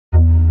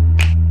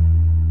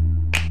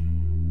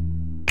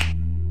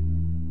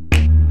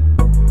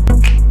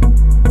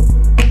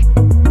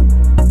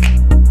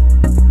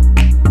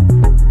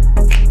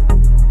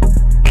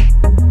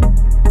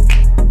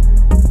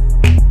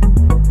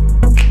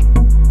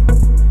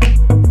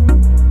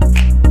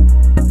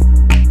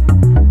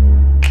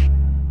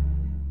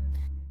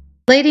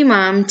Lady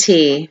Mom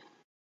Tea.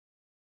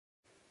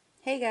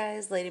 Hey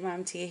guys, Lady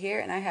Mom Tia here,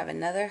 and I have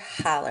another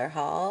Hollar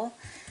Haul.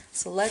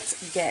 So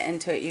let's get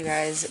into it, you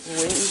guys.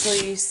 Wait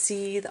until you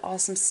see the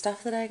awesome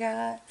stuff that I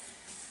got.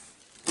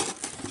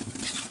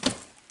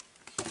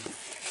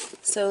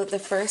 So the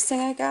first thing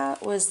I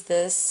got was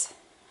this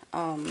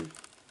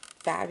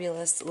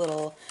fabulous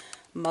little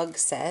mug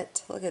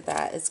set. Look at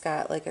that. It's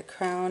got like a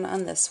crown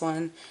on this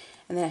one,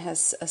 and then it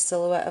has a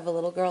silhouette of a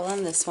little girl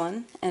on this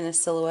one, and a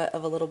silhouette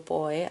of a little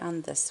boy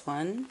on this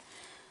one.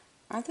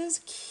 Aren't those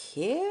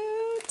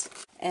cute?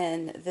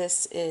 And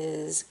this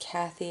is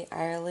Kathy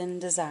Ireland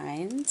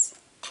Designs.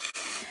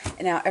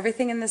 And now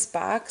everything in this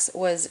box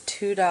was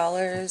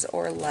 $2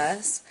 or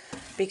less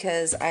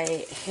because I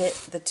hit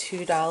the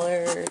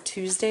 $2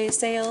 Tuesday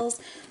sales.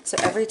 So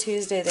every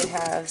Tuesday they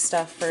have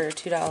stuff for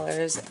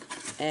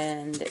 $2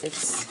 and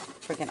it's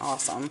freaking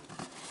awesome.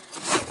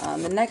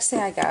 The next thing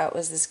I got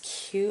was this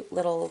cute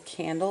little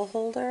candle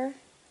holder.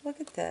 Look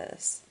at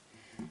this.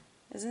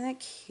 Isn't that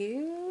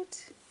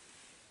cute?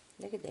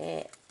 Look at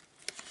that.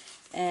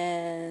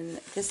 And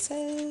this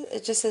says,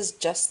 it just says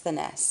Just the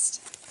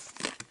Nest.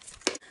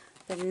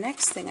 The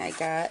next thing I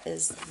got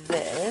is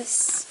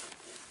this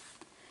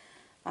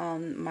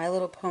My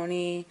Little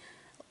Pony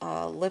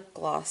lip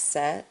gloss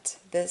set.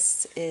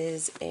 This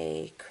is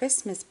a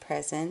Christmas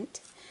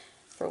present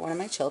for one of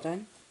my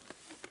children.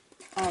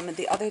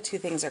 The other two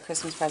things are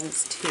Christmas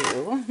presents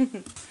too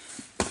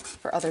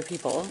for other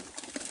people.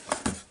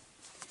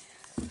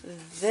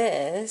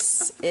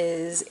 This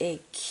is a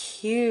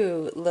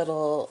cute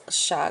little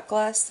shot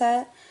glass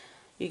set.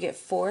 You get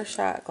 4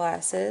 shot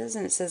glasses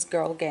and it says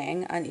Girl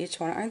Gang on each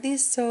one. Aren't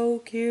these so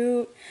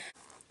cute?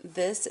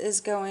 This is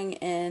going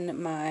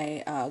in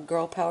my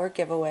Girl Power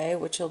giveaway,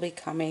 which will be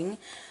coming.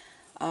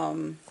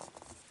 I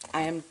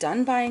am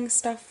done buying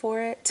stuff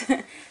for it,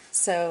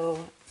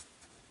 so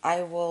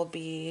I will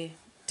be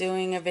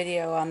doing a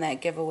video on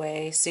that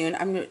giveaway soon.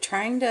 I'm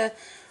trying to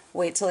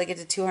wait till I get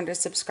to 200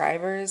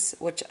 subscribers,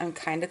 which I'm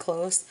kind of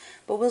close,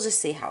 but we'll just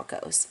see how it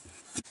goes.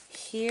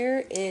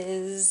 Here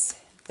is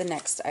the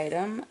next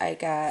item. I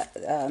got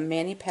a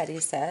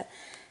mani-pedi set,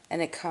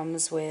 and it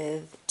comes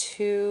with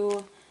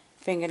 2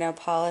 fingernail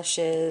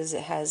polishes.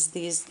 It has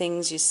these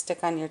things you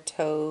stick on your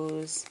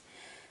toes,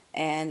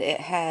 and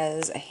it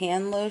has a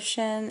hand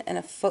lotion and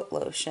a foot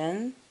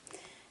lotion,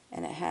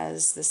 and it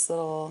has this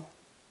little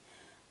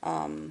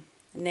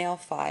nail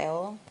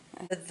file.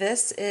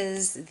 This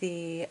is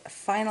the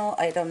final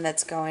item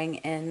that's going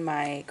in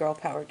my Girl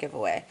Power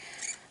giveaway.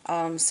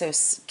 So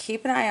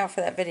keep an eye out for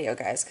that video,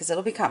 guys, because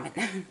it'll be coming.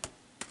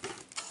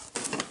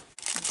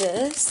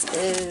 This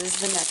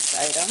is the next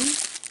item.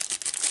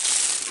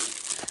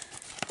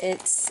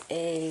 It's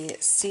a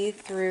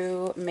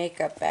see-through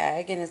makeup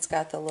bag, and it's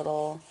got the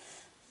little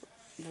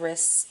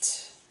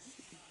wrist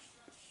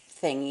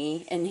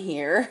thingy in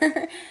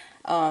here.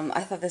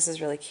 I thought this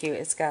is really cute.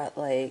 It's got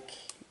like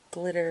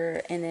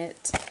glitter in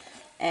it,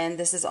 and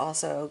this is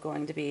also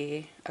going to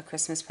be a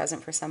Christmas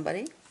present for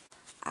somebody.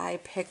 I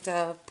picked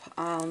up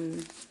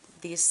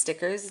these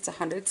stickers. It's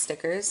 100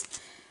 stickers,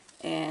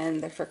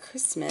 and they're for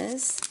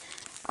Christmas.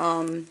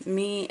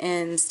 Me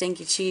and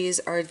Stinky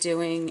Cheese are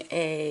doing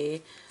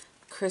a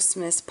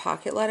Christmas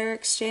pocket letter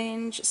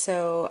exchange,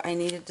 so I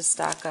needed to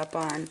stock up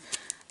on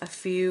a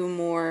few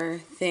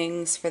more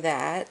things for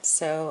that.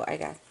 So I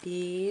got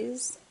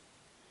these.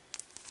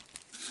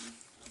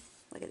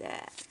 Look at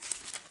that.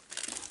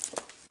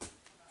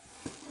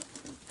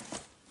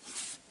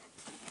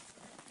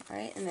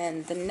 Alright, and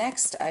then the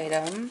next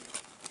item,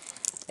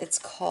 it's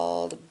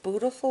called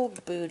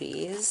Bootiful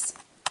Booties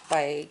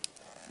by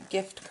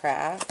Gift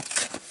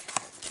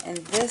Craft, and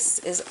this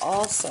is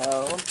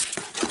also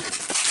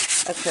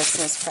a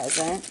Christmas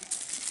present.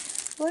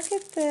 Look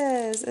at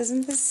this.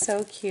 Isn't this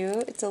so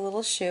cute? It's a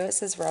little shoe. It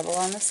says Rebel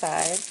on the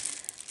side,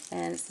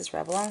 and it says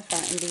Rebel on the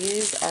front, and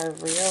these are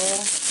real.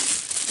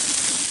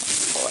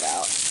 Let's pull it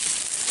out.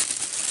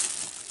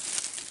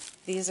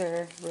 These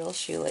are real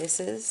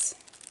shoelaces,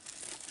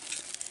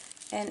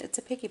 and it's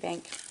a piggy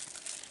bank.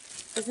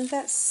 Isn't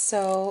that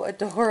so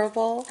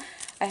adorable?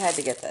 I had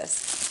to get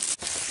this.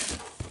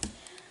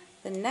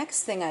 The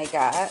next thing I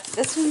got,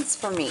 this one's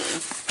for me.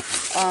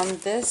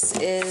 This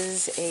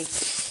is a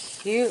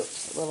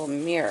cute little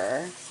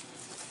mirror.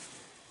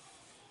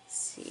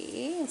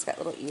 See, it's got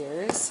little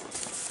ears.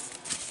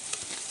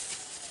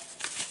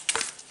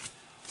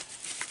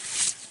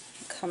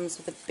 It comes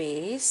with a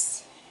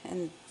base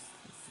and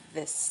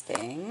this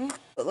thing.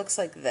 It looks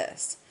like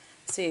this.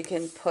 So you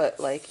can put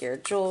like your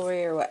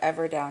jewelry or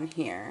whatever down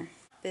here.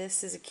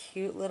 This is a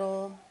cute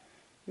little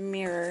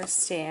mirror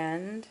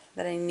stand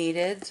that I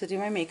needed to do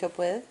my makeup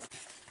with.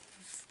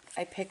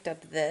 I picked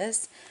up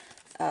this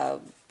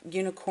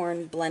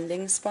unicorn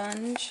blending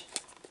sponge.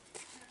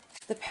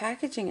 The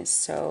packaging is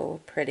so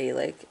pretty.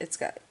 Like, it's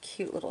got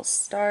cute little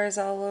stars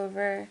all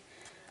over.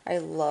 I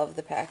love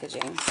the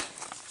packaging.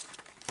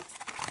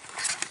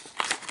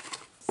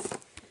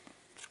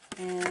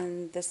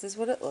 And this is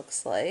what it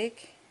looks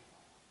like.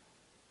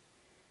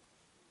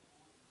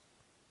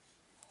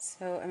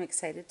 So I'm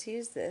excited to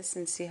use this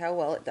and see how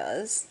well it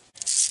does.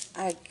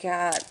 I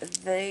got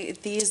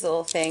these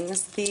little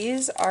things.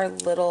 These are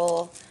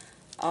little,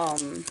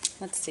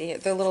 let's see,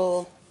 they're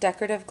little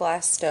decorative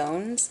glass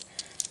stones.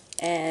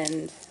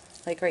 And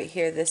like right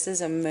here, this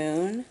is a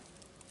moon.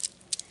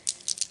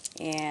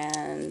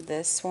 And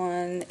this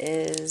one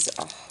is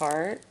a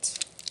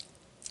heart.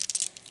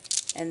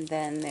 And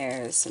then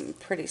there's some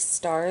pretty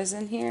stars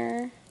in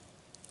here.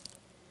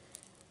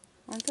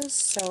 Aren't those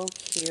so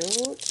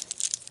cute?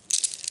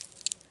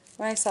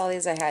 When I saw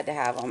these, I had to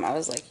have them. I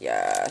was like,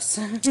 yes.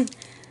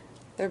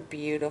 They're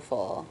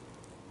beautiful.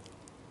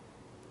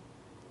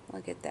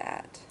 Look at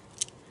that.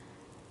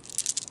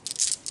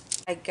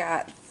 I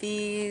got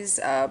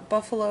these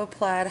buffalo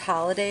plaid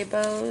holiday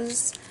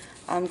bows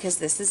because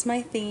this is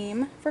my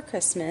theme for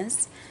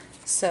Christmas.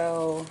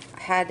 So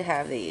I had to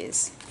have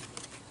these.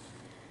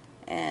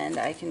 And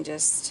I can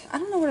just, I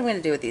don't know what I'm going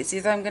to do with these.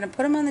 Either I'm going to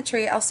put them on the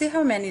tree. I'll see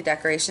how many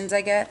decorations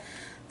I get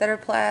that are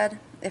plaid.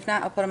 If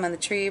not, I'll put them on the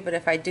tree. But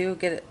if I do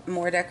get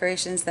more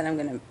decorations, then I'm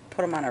going to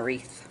put them on a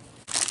wreath.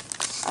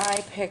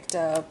 I picked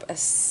up a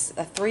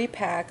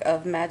 3-pack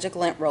of magic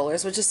lint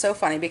rollers, which is so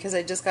funny because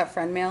I just got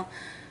friend mail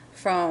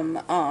from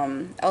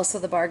Elsa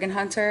the Bargain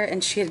Hunter,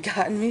 and she had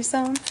gotten me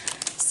some.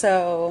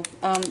 So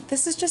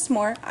this is just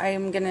more.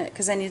 I'm gonna,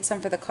 because I need some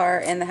for the car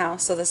and the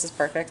house, so this is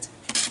perfect.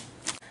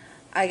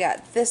 I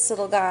got this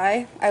little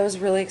guy. I was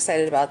really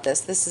excited about this.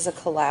 This is a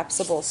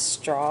collapsible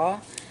straw,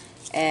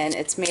 and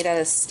it's made out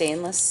of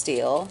stainless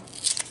steel.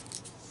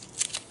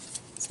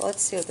 So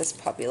let's see what this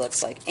puppy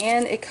looks like.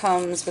 And it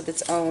comes with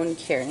its own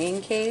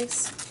carrying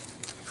case.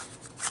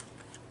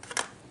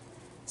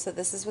 So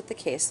this is what the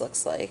case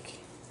looks like.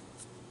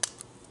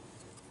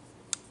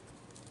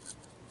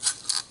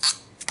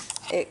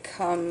 It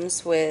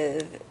comes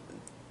with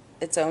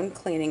its own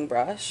cleaning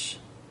brush.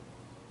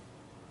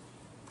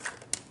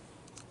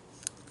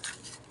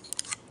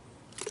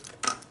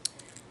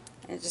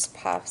 It just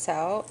pops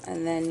out,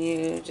 and then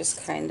you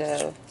just kind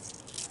of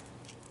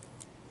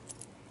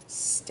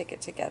stick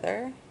it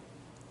together.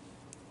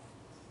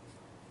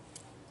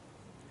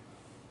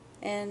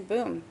 And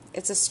boom,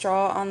 it's a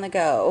straw on the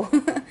go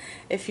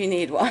if you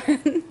need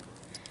one.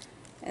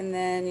 And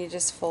then you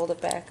just fold it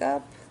back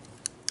up,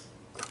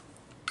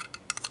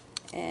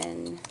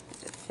 and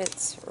it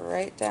fits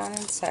right down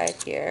inside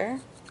here.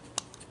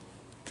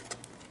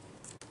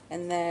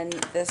 And then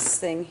this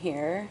thing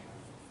here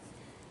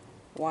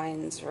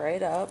winds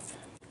right up.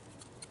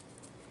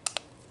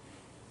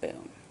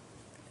 Boom.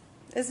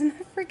 Isn't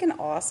that freaking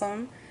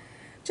awesome?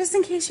 Just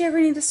in case you ever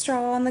need a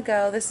straw on the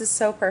go, this is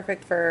so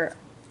perfect for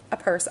a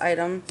purse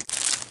item.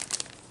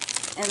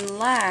 And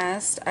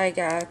last, I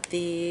got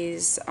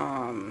these,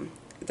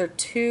 they're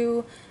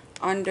 2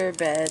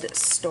 underbed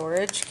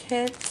storage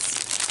kits.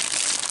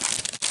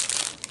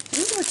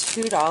 These were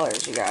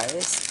 $2, you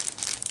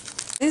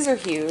guys. These are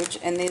huge,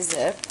 and they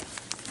zip,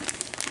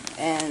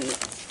 and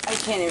I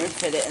can't even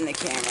fit it in the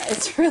camera.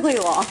 It's really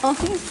long.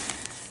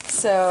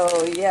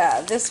 So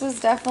yeah, this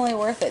was definitely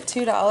worth it.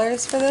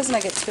 $2 for this, and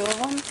I get 2 of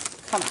them.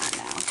 Come on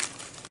now.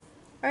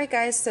 Alright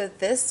guys, so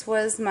this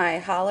was my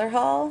Hollar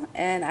haul,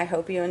 and I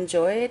hope you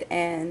enjoyed,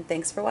 and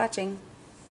thanks for watching.